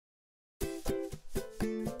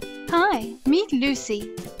Hi, meet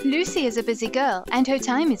Lucy. Lucy is a busy girl and her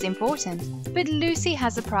time is important. But Lucy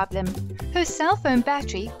has a problem. Her cell phone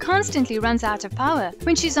battery constantly runs out of power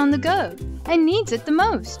when she's on the go and needs it the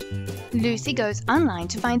most. Lucy goes online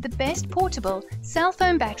to find the best portable cell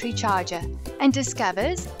phone battery charger and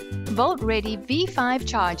discovers VoltReady V5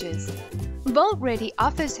 chargers. VoltReady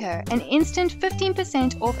offers her an instant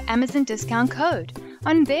 15% off Amazon discount code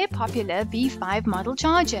on their popular V5 model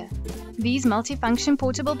charger. These multifunction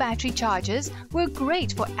portable battery chargers work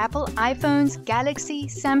great for Apple iPhones, Galaxy,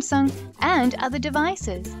 Samsung, and other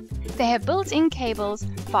devices. They have built-in cables,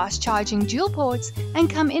 fast-charging dual ports, and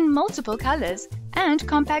come in multiple colors and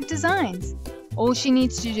compact designs. All she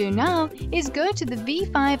needs to do now is go to the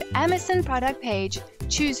V5 Amazon product page,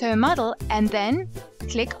 choose her model, and then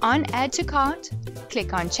click on Add to Cart,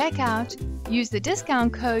 click on Checkout, use the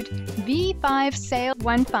discount code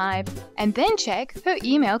V5SALE15, and then check her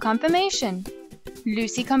email confirmation.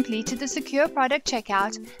 Lucy completed the secure product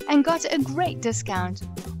checkout and got a great discount.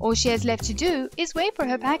 All she has left to do is wait for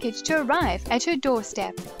her package to arrive at her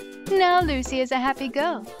doorstep. Now Lucy is a happy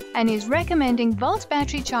girl and is recommending Volt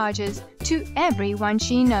battery chargers to everyone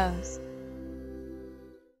she knows.